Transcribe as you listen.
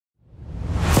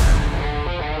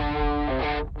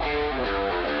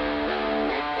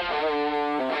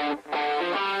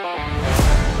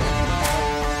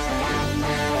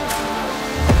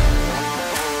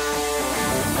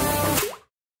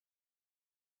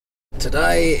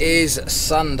Today is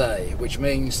Sunday, which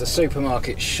means the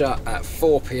supermarket's shut at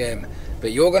 4 p.m.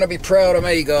 But you're going to be proud of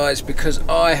me, guys, because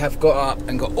I have got up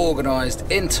and got organised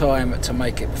in time to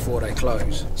make it before they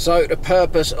close. So the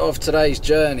purpose of today's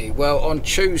journey, well, on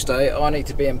Tuesday I need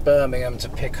to be in Birmingham to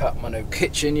pick up my new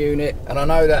kitchen unit, and I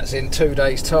know that's in 2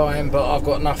 days time, but I've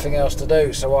got nothing else to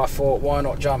do, so I thought, why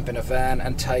not jump in a van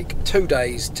and take 2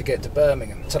 days to get to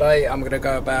Birmingham. Today I'm going to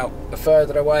go about a third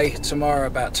of the way, tomorrow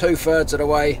about 2/3 of the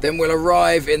way, then we'll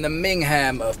arrive in the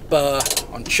Mingham of Burr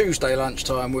on Tuesday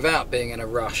lunchtime without being in a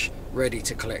rush, ready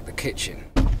to collect the kitchen.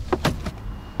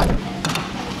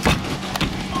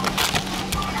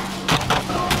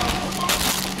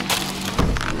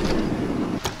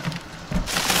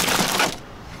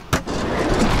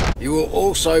 You will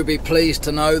also be pleased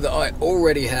to know that I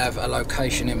already have a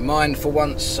location in mind for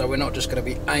once, so we're not just going to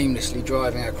be aimlessly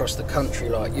driving across the country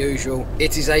like usual.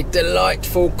 It is a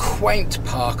delightful, quaint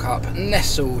park up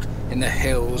nestled in the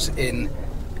hills in,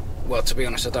 well, to be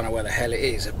honest, I don't know where the hell it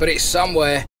is, but it's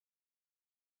somewhere.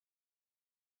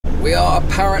 We are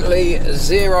apparently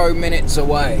 0 minutes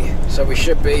away, so we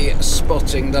should be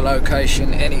spotting the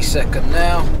location any second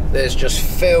now. There's just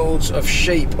fields of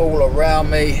sheep all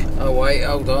around me. Oh wait,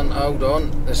 hold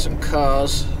on, there's some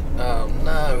cars. Oh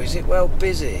no, is it well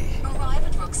busy? Arrive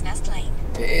at Rock's Nest Lane.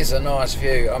 It is a nice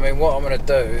view. I mean, what I'm going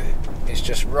to do is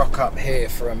just rock up here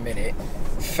for a minute,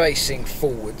 facing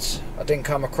forwards. I didn't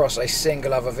come across a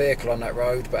single other vehicle on that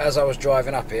road, but as I was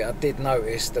driving up it, I did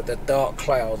notice that the dark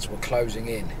clouds were closing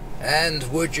in. And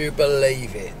would you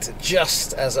believe it,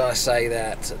 just as I say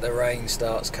that, the rain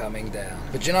starts coming down.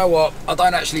 But you know what, I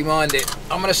don't actually mind it.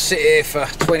 I'm going to sit here for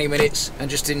 20 minutes and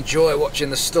just enjoy watching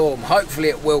the storm. Hopefully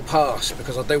it will pass,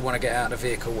 because I do want to get out of the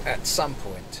vehicle at some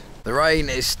point. The rain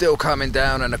is still coming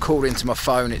down, and according to my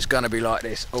phone it's going to be like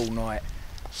this all night.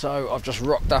 So I've just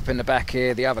rocked up in the back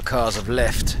here. The other cars have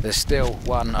left. There's still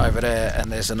one over there,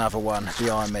 and there's another one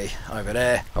behind me over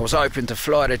there. I was hoping to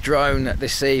fly the drone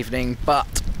this evening,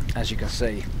 but as you can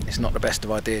see, it's not the best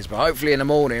of ideas. But hopefully in the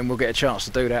morning we'll get a chance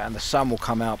to do that and the sun will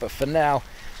come out. But for now,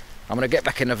 I'm going to get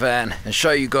back in the van and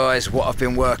show you guys what I've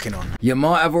been working on. You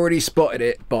might have already spotted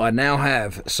it, but I now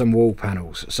have some wall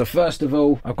panels. So first of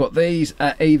all, I've got these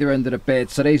at either end of the bed.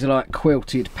 So these are like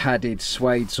quilted, padded,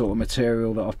 suede sort of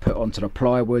material that I've put onto the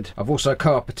plywood. I've also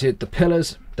carpeted the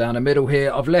pillars down the middle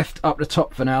here. I've left up the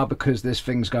top for now because there's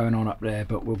things going on up there,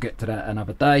 but we'll get to that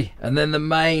another day. And then the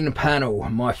main panel,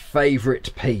 my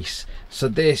favourite piece. So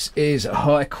this is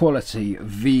high quality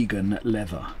vegan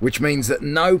leather, which means that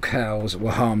no cows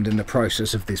were harmed in the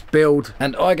process of this build,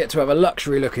 and I get to have a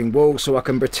luxury looking wall so I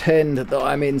can pretend that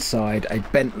I'm inside a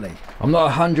Bentley. I'm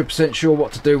not 100% sure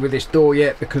what to do with this door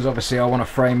yet, because obviously I want to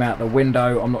frame out the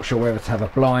window. I'm not sure whether to have a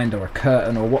blind or a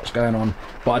curtain or what's going on,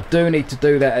 but I do need to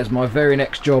do that as my very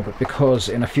next job, because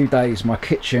in a few days my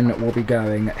kitchen will be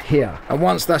going here, and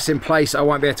once that's in place I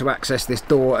won't be able to access this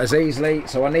door as easily,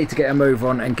 so I need to get a move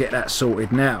on and get that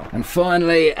sorted now. And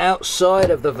finally, outside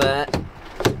of the van,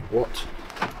 what?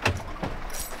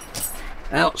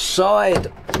 Outside,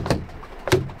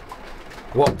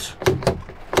 what?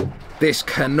 This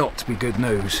cannot be good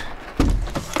news.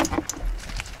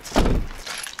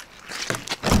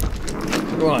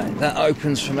 Right, that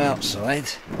opens from outside.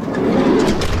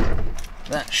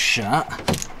 That's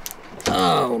shut.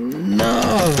 Oh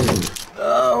no!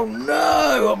 Oh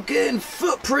no! I'm getting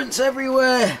footprints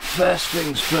everywhere! First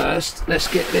things first, let's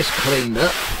get this cleaned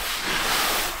up.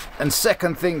 And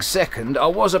second things second, I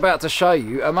was about to show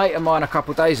you, a mate of mine a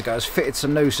couple of days ago has fitted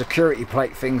some new security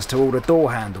plate things to all the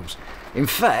door handles. In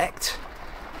fact,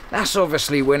 that's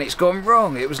obviously when it's gone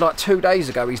wrong. It was like 2 days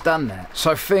ago he's done that.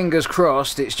 So fingers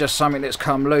crossed it's just something that's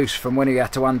come loose from when he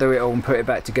had to undo it all and put it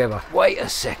back together. Wait a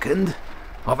second.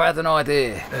 I've had an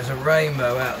idea. There's a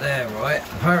rainbow out there, right?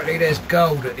 Apparently there's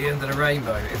gold at the end of the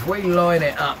rainbow. If we line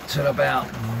it up till about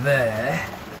there,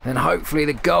 then hopefully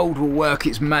the gold will work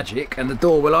its magic and the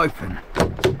door will open.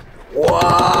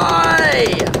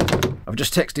 Why? I've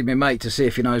just texted my mate to see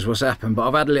if he knows what's happened, but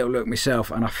I've had a little look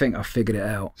myself and I think I've figured it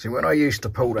out. See, when I used to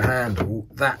pull the handle,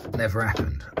 that never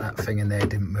happened. That thing in there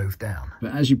didn't move down.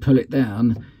 But as you pull it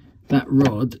down, that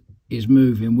rod is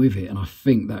moving with it, and I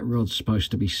think that rod's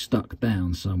supposed to be stuck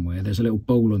down somewhere. There's a little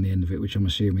ball on the end of it which I'm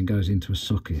assuming goes into a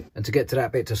socket, and to get to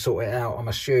that bit to sort it out I'm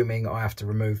assuming I have to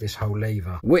remove this whole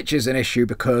lever, which is an issue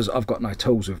because I've got no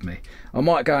tools with me. I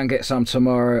might go and get some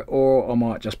tomorrow, or I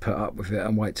might just put up with it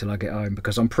and wait till I get home,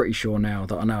 because I'm pretty sure now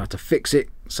that I know how to fix it.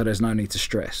 so there's no need to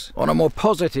stress. On a more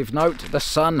positive note, the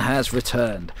sun has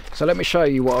returned. So let me show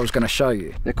you what I was going to show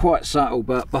you. They're quite subtle,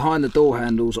 but behind the door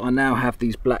handles I now have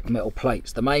these black metal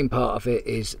plates. The main part of it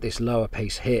is this lower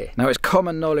piece here. Now it's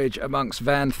common knowledge amongst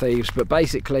van thieves, but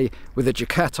basically with the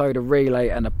Ducato, the Relay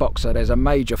and the Boxer, there's a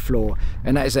major flaw,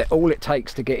 and that is that all it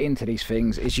takes to get into these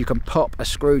things is you can pop a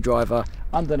screwdriver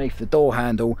underneath the door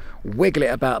handle, wiggle it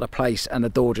about the place, and the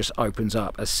door just opens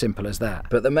up. As simple as that.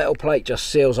 But the metal plate just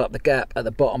seals up the gap at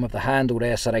the bottom of the handle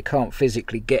there, so they can't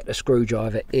physically get the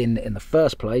screwdriver in the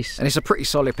first place. And it's a pretty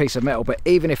solid piece of metal, but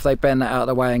even if they bend that out of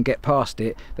the way and get past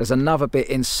it, there's another bit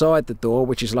inside the door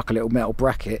which is like a little metal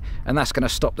bracket, and that's going to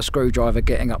stop the screwdriver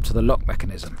getting up to the lock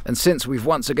mechanism. And since we've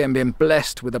once again been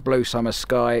blessed with a blue summer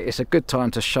sky, it's a good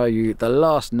time to show you the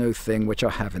last new thing which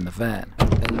I have in the van,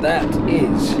 and that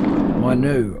is my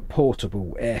new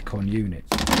portable aircon unit.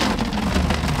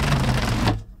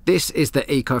 This is the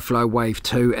EcoFlow Wave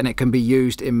 2, and it can be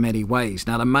used in many ways.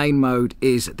 Now the main mode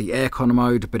is the aircon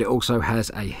mode, but it also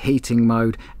has a heating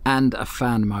mode and a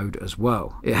fan mode as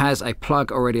well. It has a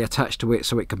plug already attached to it,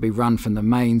 so it can be run from the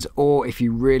mains, or if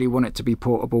you really want it to be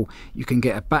portable, you can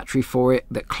get a battery for it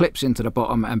that clips into the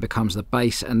bottom and becomes the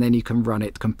base, and then you can run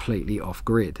it completely off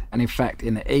grid. And in fact,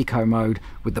 in the eco mode,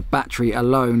 with the battery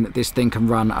alone, this thing can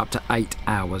run up to 8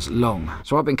 hours long.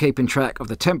 So I've been keeping track of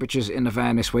the temperatures in the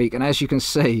van this week, and as you can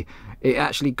see, it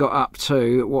actually got up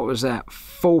to, what was that,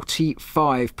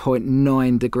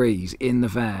 45.9 degrees in the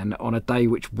van on a day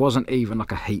which wasn't even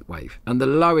like a heat wave. And the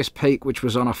lowest peak, which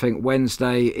was on I think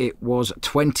Wednesday, it was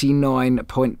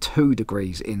 29.2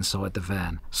 degrees inside the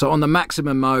van. So on the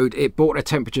maximum mode, it brought the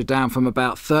temperature down from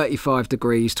about 35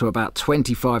 degrees to about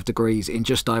 25 degrees in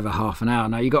just over half an hour.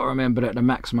 Now you got to remember that the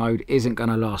max mode isn't going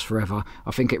to last forever.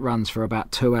 I think it runs for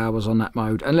about 2 hours on that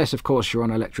mode, unless of course you're on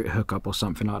electric hookup or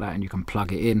something like that and you can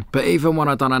plug it in. But even when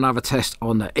I've done another test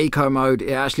on the eco mode,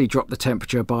 it actually dropped the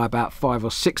temperature by about 5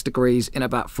 or 6 degrees in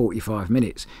about 45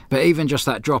 minutes. But even just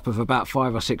that drop of about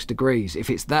 5 or 6 degrees, if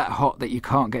it's that hot that you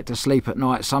can't get to sleep at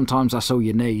night, sometimes that's all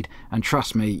you need, and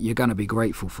trust me, you're going to be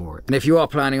grateful for it. And if you are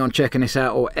planning on checking this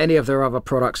out or any of their other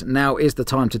products, now is the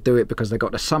time to do it, because they've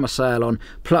got the summer sale on.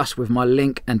 Plus with my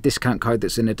link and discount code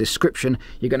that's in the description,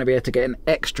 you're going to be able to get an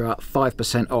extra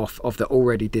 5% off of the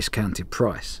already discounted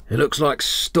price. It looks like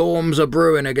storms are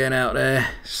brewing again out there,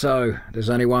 so there's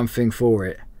only one thing for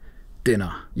it: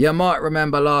 dinner. You might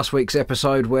remember last week's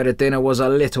episode where the dinner was a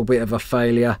little bit of a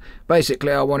failure.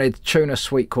 Basically I wanted tuna,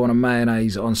 sweet corn and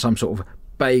mayonnaise on some sort of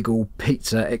bagel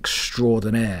pizza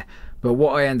extraordinaire, but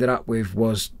what I ended up with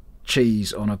was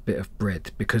cheese on a bit of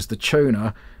bread, because the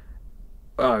tuna,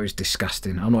 oh, it was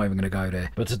disgusting. I'm not even going to go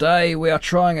there. But today we are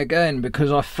trying again,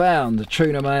 because I found the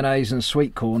tuna, mayonnaise and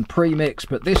sweet corn pre-mixed,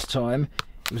 but this time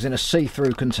it was in a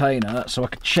see-through container so I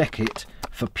could check it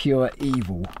for pure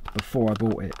evil before I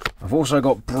bought it. I've also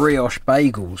got brioche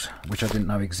bagels, which I didn't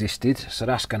know existed, so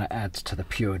that's going to add to the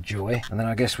pure joy. And then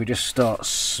I guess we just start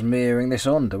smearing this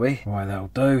on, do we? Right, that'll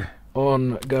do.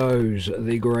 On goes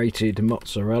the grated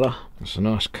mozzarella. That's a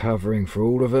nice covering for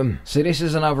all of them. See, this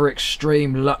is another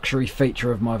extreme luxury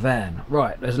feature of my van.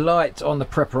 Right, there's light on the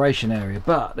preparation area,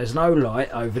 but there's no light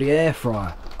over the air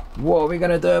fryer. What are we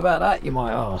going to do about that, you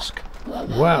might ask?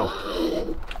 Well,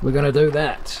 we're going to do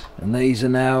that. And these are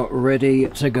now ready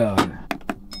to go.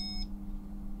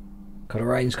 Got the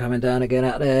rain's coming down again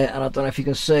out there, and I don't know if you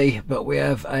can see, but we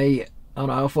have a, oh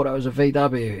no, I thought that was a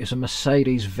VW. It's a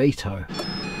Mercedes Vito.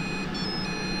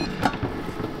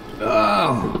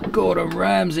 Oh, Gordon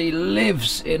Ramsay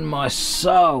lives in my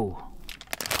soul.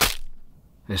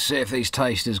 Let's see if these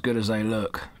taste as good as they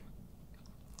look.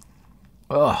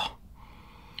 Oh,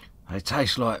 they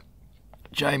taste like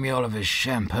Jamie Oliver's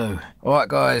shampoo. Alright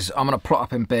guys, I'm going to plot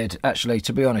up in bed. Actually,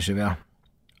 to be honest with you,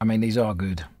 I mean, these are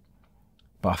good,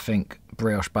 but I think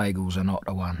brioche bagels are not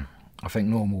the one. I think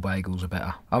normal bagels are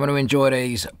better. I'm going to enjoy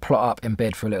these, plot up in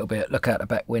bed for a little bit, look out the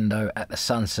back window at the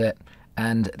sunset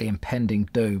and the impending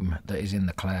doom that is in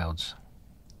the clouds.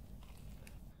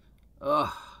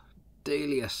 Oh,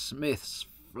 Delia Smith's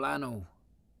flannel.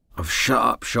 I've shut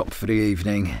up shop for the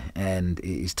evening and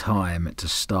it is time to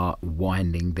start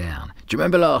winding down. Do you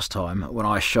remember last time when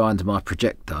I shined my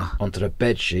projector onto the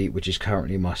bedsheet, which is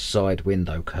currently my side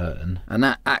window curtain, and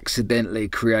that accidentally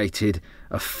created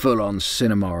a full-on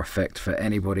cinema effect for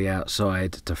anybody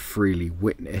outside to freely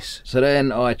witness. So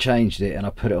then I changed it and I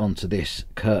put it onto this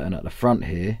curtain at the front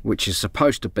here, which is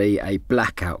supposed to be a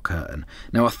blackout curtain.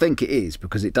 Now I think it is,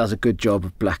 because it does a good job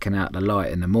of blacking out the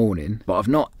light in the morning, but I've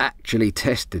not actually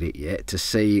tested it yet to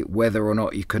see whether or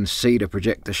not you can see the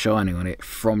projector shining on it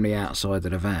from the outside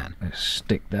of the van. Let's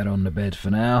stick that on the bed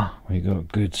for now. We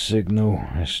got good signal.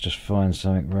 Let's just find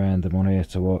something random on here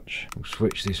to watch. We'll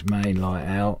switch this main light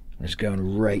out. Let's go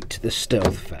and rate the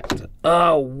stealth factor.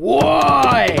 Oh,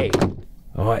 why?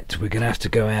 Alright, we're gonna have to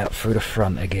go out through the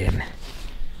front again,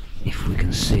 if we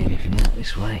can see anything out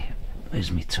this way. Where's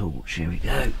my torch? Here we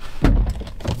go.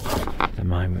 The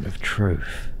moment of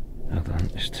truth. Hold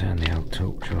on, let's turn the old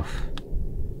torch off.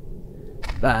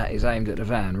 That is aimed at the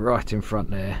van right in front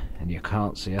there, and you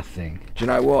can't see a thing. Do you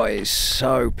know what? It's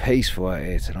so peaceful out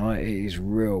here tonight. It is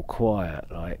real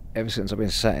quiet. Like, ever since I've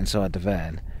been sat inside the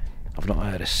van, I've not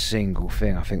heard a single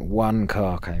thing. I think one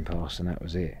car came past and that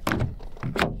was it.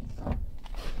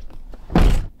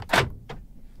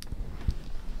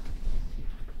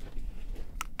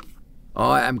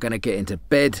 I am going to get into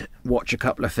bed, watch a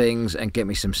couple of things and get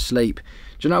me some sleep.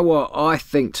 Do you know what? I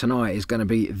think tonight is going to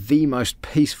be the most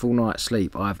peaceful night's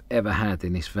sleep I've ever had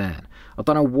in this van. I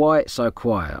don't know why it's so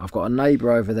quiet. I've got a neighbour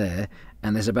over there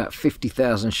and there's about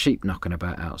 50,000 sheep knocking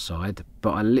about outside,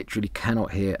 but I literally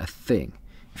cannot hear a thing.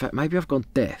 In fact, maybe I've gone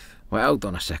deaf. Wait, hold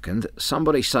on a second.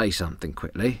 Somebody say something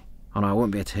quickly. Oh no, I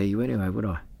wouldn't be able to hear you anyway, would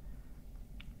I?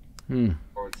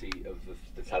 Majority of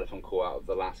the telephone call out of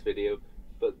the last video.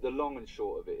 But the long and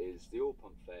short of it is the oil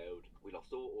pump failed. We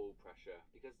lost all oil pressure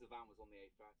because the van was on the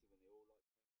 830 when the oil...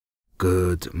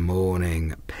 Good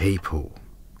morning, people.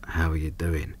 How are you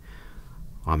doing?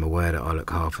 I'm aware that I look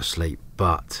half asleep,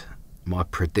 but my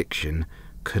prediction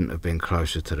couldn't have been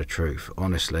closer to the truth.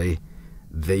 Honestly,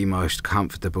 the most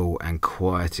comfortable and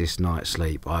quietest night's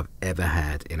sleep I've ever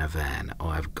had in a van.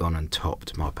 I've gone and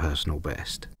topped my personal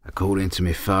best. According to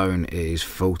my phone, it is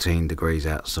 14 degrees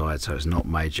outside, so it's not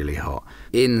majorly hot.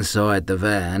 Inside the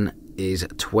van is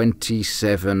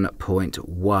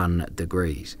 27.1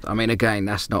 degrees. I mean, again,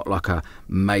 that's not like a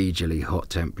majorly hot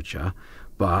temperature,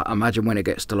 but imagine when it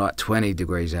gets to like 20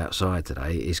 degrees outside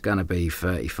today, it's going to be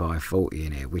 35, 40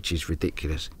 in here, which is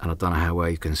ridiculous. And I don't know how well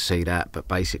you can see that, but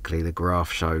basically the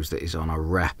graph shows that it's on a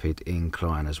rapid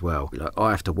incline as well. Like,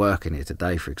 I have to work in here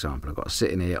today, for example. I've got to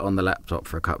sit in here on the laptop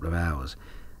for a couple of hours,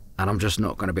 and I'm just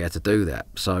not going to be able to do that.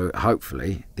 So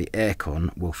hopefully the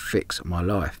aircon will fix my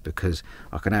life, because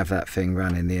I can have that thing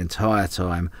running the entire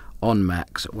time on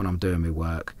max when I'm doing my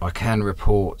work. I can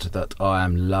report that I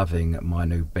am loving my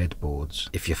new bedboards.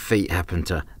 If your feet happen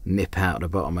to nip out the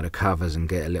bottom of the covers and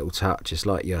get a little touch, it's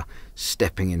like you're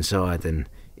stepping inside an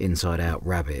inside-out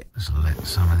rabbit. Let's let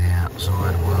some of the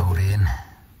outside world in.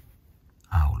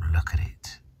 Oh, look at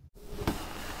it.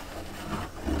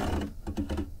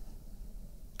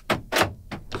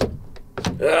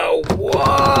 Oh,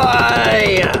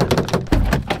 why?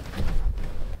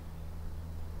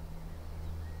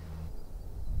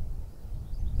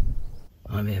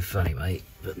 I'm being funny, mate,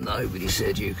 but nobody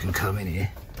said you can come in here.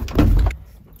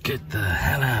 Get the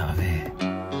hell out of here.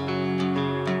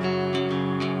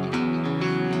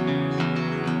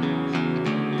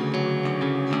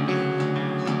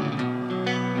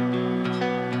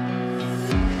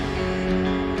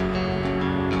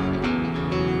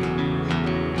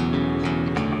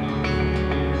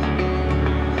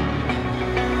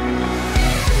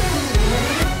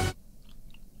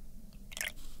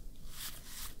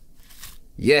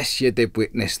 Yes, you did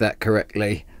witness that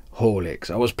correctly. Horlicks.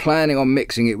 I was planning on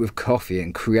mixing it with coffee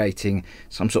and creating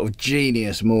some sort of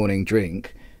genius morning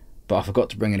drink, but I forgot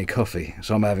to bring any coffee,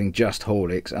 so I'm having just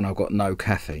Horlicks and I've got no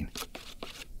caffeine.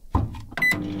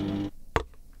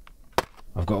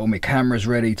 I've got all my cameras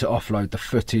ready to offload the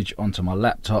footage onto my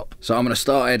laptop, so I'm going to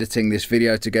start editing this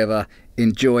video together,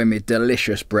 enjoy my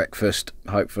delicious breakfast,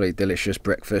 hopefully delicious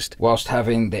breakfast, whilst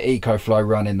having the EcoFlow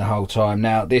running the whole time.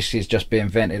 Now this is just being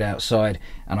vented outside,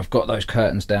 and I've got those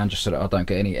curtains down just so that I don't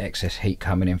get any excess heat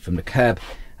coming in from the cab,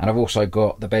 and I've also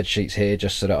got the bed sheets here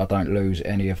just so that I don't lose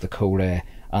any of the cool air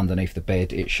underneath the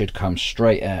bed. It should come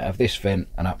straight out of this vent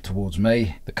and up towards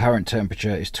me. The current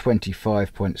temperature is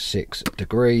 25.6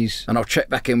 degrees, and I'll check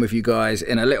back in with you guys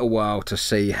in a little while to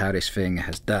see how this thing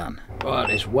has done. Right,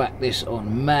 let's whack this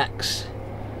on max.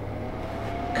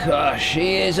 Gosh,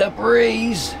 here's a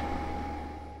breeze.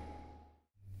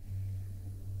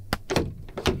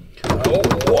 Oh,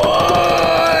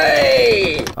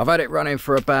 why? I've had it running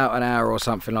for about an hour or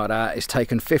something like that. It's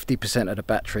taken 50% of the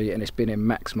battery and it's been in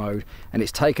max mode, and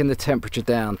it's taken the temperature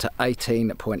down to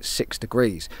 18.6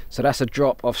 degrees. So that's a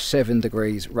drop of 7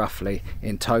 degrees roughly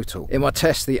in total. In my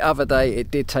test the other day, it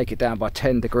did take it down by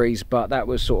 10 degrees, but that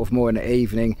was sort of more in the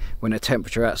evening when the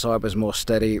temperature outside was more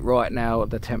steady. Right now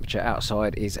the temperature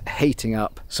outside is heating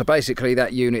up. So basically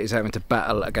that unit is having to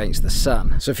battle against the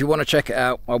sun. So if you want to check it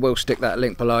out, I will stick that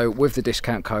link below with the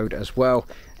discount code as well.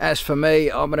 As for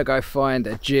me, I'm gonna go find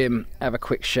a gym, have a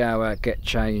quick shower, get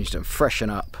changed and freshen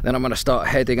up. Then I'm gonna start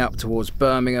heading up towards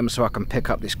Birmingham so I can pick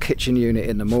up this kitchen unit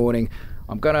in the morning.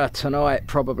 I'm gonna tonight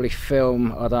probably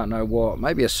film, I don't know what,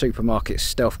 maybe a supermarket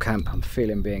stealth camp. I'm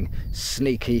feeling being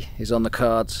sneaky is on the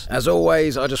cards. As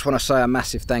always, I just want to say a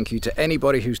massive thank you to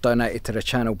anybody who's donated to the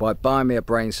channel by buying me a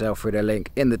brain cell through the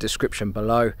link in the description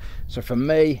below. So from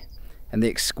me and the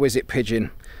exquisite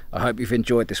pigeon, I hope you've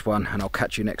enjoyed this one, and I'll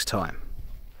catch you next time.